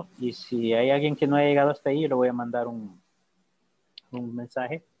hecho, y si hay alguien que no haya llegado hasta ahí, le voy a mandar un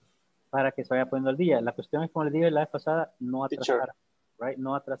mensaje para que se vaya poniendo al día. La cuestión es, como les dije la vez pasada, no atrasarse, right?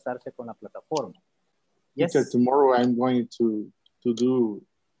 No atrasarse con la plataforma. Yes. Teacher, tomorrow I'm going to do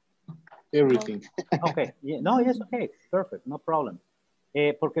everything. Okay. Yeah. No, yes, okay. Perfect. No problem.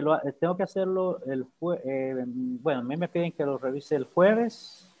 Porque tengo que hacerlo bueno, a mí me piden que lo revise el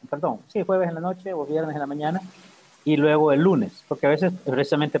jueves en la noche o viernes en la mañana, y luego el lunes, porque a veces,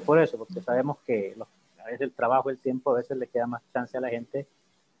 precisamente por eso, porque sabemos que a veces el trabajo, el tiempo, a veces le queda más chance a la gente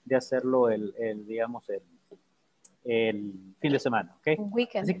de hacerlo digamos, el fin de semana, ¿ok? Un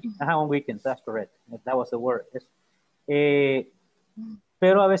weekend. Un weekend, that's correct. That was the word.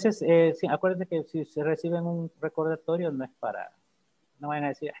 Pero a veces, sí, acuérdense que si se reciben un recordatorio, no vayan a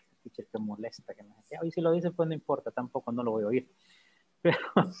decir, ay, teacher, que molesta, que no sé qué. Y si lo dicen, pues no importa, tampoco no lo voy a oír.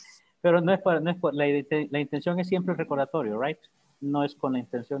 Pero la intención es siempre el recordatorio, right? No es con la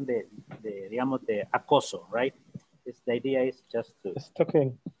intención digamos, de acoso, right? The idea is just to... It's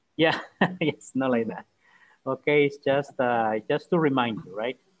okay. Yeah, it's not like that. Okay, it's just to remind you,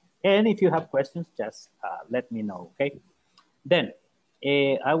 right? And if you have questions, just let me know, okay? Then,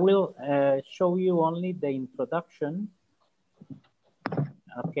 I will show you only the introduction,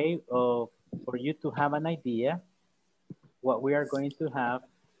 okay, for you to have an idea what we are going to have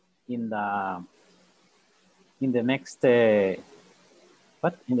in the next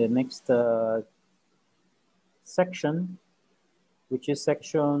section, which is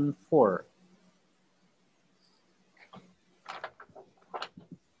section 4.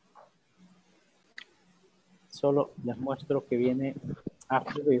 Solo les muestro que viene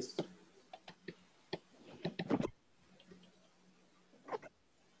after this.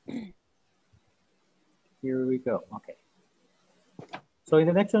 go. Okay. So in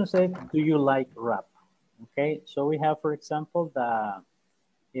the next one say, do you like rap? Okay, so we have, for example, the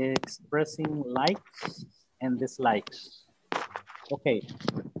expressing likes and dislikes. Okay,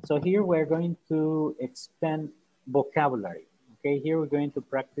 so here we're going to expand vocabulary. Okay, here we're going to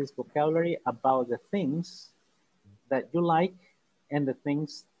practice vocabulary about the things that you like and the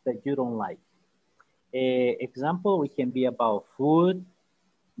things that you don't like. Example, we can be about food,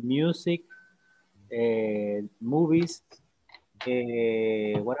 music, movies,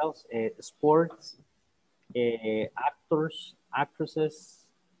 what else? Sports, actors, actresses,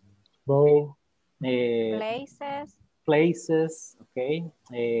 Places, okay,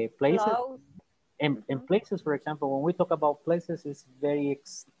 places. clothes. And places, for example, when we talk about places, it's very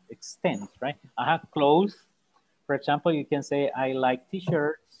extent, right? I have clothes. For example, you can say, I like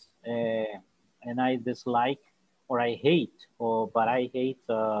t-shirts and I dislike or I hate, but I hate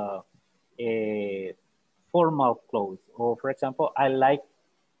formal clothes. Or for example, I like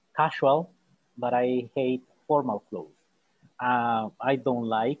casual, but I hate formal clothes. I don't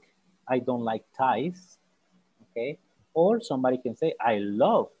like ties, okay? Or somebody can say, I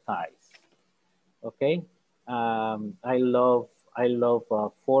love ties, okay? I love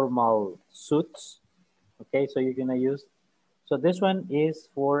formal suits, okay? So you're gonna use, so this one is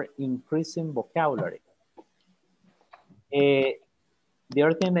for increasing vocabulary. The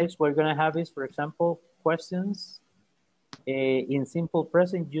other thing that we're gonna have is, for example, questions in simple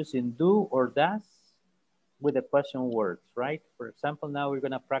present using do or does with the question words, right? For example, now we're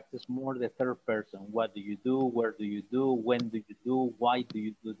gonna practice more the third person. What do you do? Where do you do? When do you do? Why do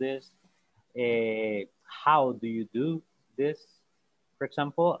you do this? How do you do this? For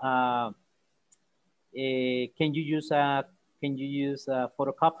example, can you use a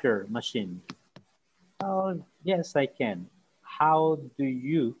photocopier machine? Oh, yes, I can. How do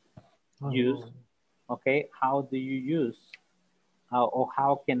you use? Okay, how do you use? Or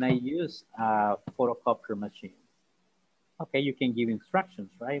how can I use a photocopier machine? Okay, you can give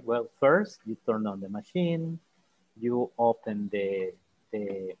instructions, right? Well, first you turn on the machine, you open the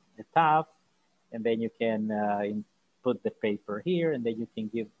tab, and then you can put the paper here, and then you can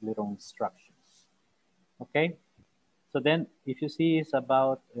give little instructions. Okay, so then if you see, it's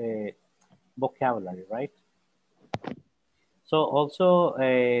about vocabulary, right? So also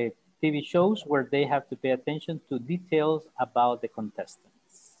TV shows where they have to pay attention to details about the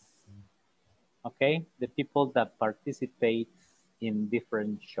contestants. Okay, the people that participate in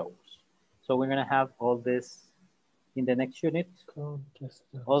different shows. So we're gonna have all this in the next unit.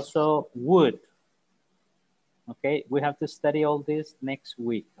 Also would. Okay, we have to study all this next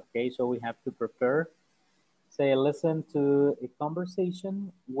week. Okay, so we have to prepare. Say, listen to a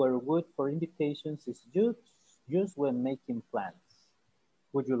conversation where would for invitations is used when making plans.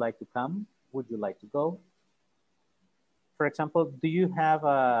 Would you like to come? Would you like to go? For example, do you have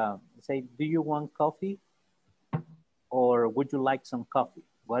say, do you want coffee? Or would you like some coffee?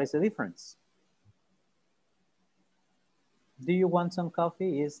 What is the difference? Do you want some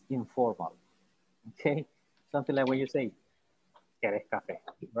coffee is informal, okay? Something like when you say, ¿quieres café,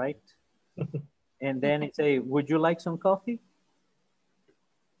 right? And then it say, would you like some coffee?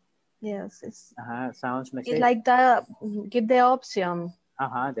 Yes, it's sounds like it's like the give the option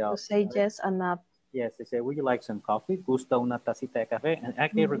to say yes or not. Yes, they say, would you like some coffee? Gusta una tacita de café? And I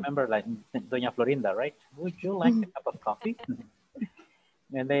can remember like Doña Florinda, right? Would you like a cup of coffee?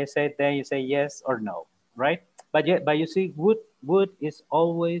 And they say, then you say yes or no, right? But you see, would is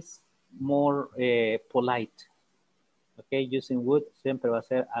always more polite. Okay, using would siempre va a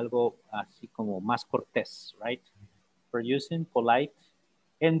ser algo así como más cortés, right? For using polite.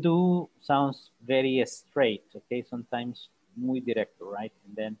 And do sounds very straight, okay? Sometimes muy directo, right?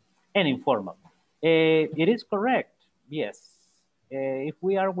 And informal. It is correct, yes. If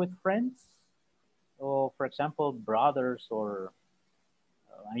we are with friends, or for example, brothers or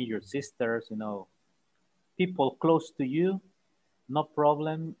your sisters, you know, people close to you, no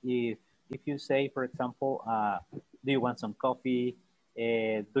problem if you say, for example, do you want some coffee?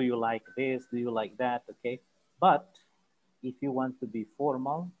 Do you like this? Do you like that? Okay. But if you want to be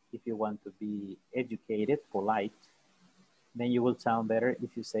formal, if you want to be educated, polite, then you will sound better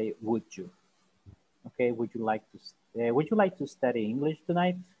if you say, would you? Okay, would you like to study English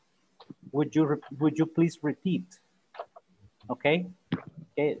tonight? Would you please repeat? Okay.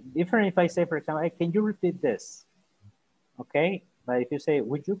 Okay. Different if I say, for example, hey, can you repeat this? Okay. But if you say,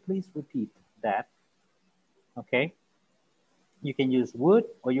 would you please repeat that? Okay. You can use would,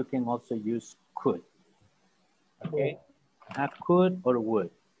 or you can also use could. Okay. Could or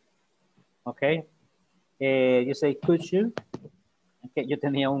would. Okay. You say, could you? Okay. Yo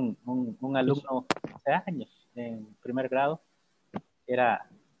tenía un alumno hace años en primer grado era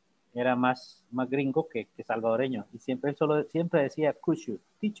más gringo que salvadoreño. Y siempre decía, could you,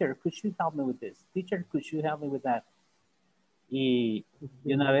 teacher, could you help me with this? Teacher, could you help me with that? Y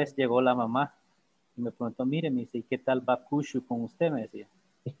una vez llegó la mamá y me preguntó, mire, me dice, ¿y qué tal va Cushu con usted? Me decía.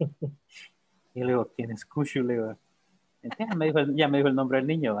 Y le digo, ¿quién es Cushu? Le digo, ya me dijo el nombre del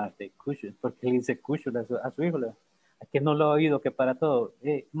niño, Cushu, porque le dice Cushu a su hijo. Le digo, es que no lo he oído, que para todo.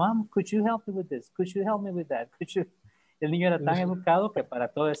 Mom, could you help me with this? Could you help me with that? Could you? El niño era tan educado que para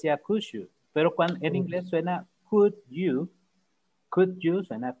todo decía Cushu. Pero cuando en inglés suena could you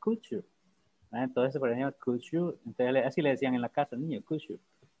suena could you. Entonces, por ejemplo, could you, entonces así le decían en la casa al niño, could you,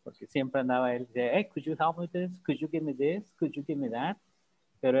 porque siempre andaba él, hey, could you help me with this? Could you give me this? Could you give me that?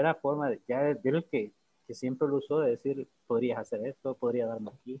 Pero era forma de, ya el que siempre lo usó de decir, podrías hacer esto, podría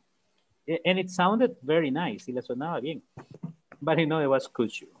darme aquí. And it sounded very nice, y le sonaba bien. But he knew it was could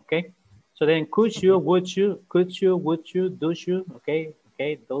you, okay? So then could you, would you, do you, okay?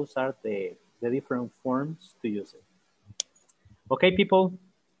 Okay, those are the different forms to use it. Okay, people?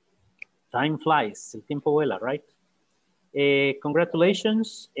 Time flies, el tiempo vuela, right?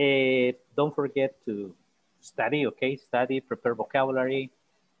 Congratulations. Don't forget to study, okay? Study, prepare vocabulary.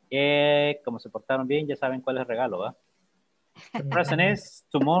 Como se portaron bien, ya saben cuál es el regalo, ¿va? The present is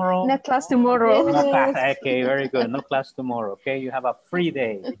tomorrow. No class tomorrow. No class, okay, very good. No class tomorrow, okay? You have a free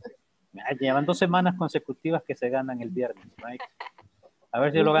day. Llevan 2 semanas consecutivas que se ganan el viernes, right? A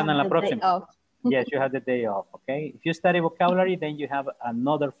ver si lo ganan la próxima. Yes, you have the day off, okay? If you study vocabulary, then you have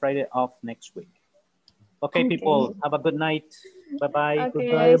another Friday off next week. Okay, people, have a good night. Bye-bye. Okay,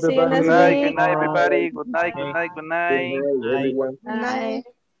 good night, see you next week. Good night, everybody. Good night, good night, good night. Good night, everyone. Bye.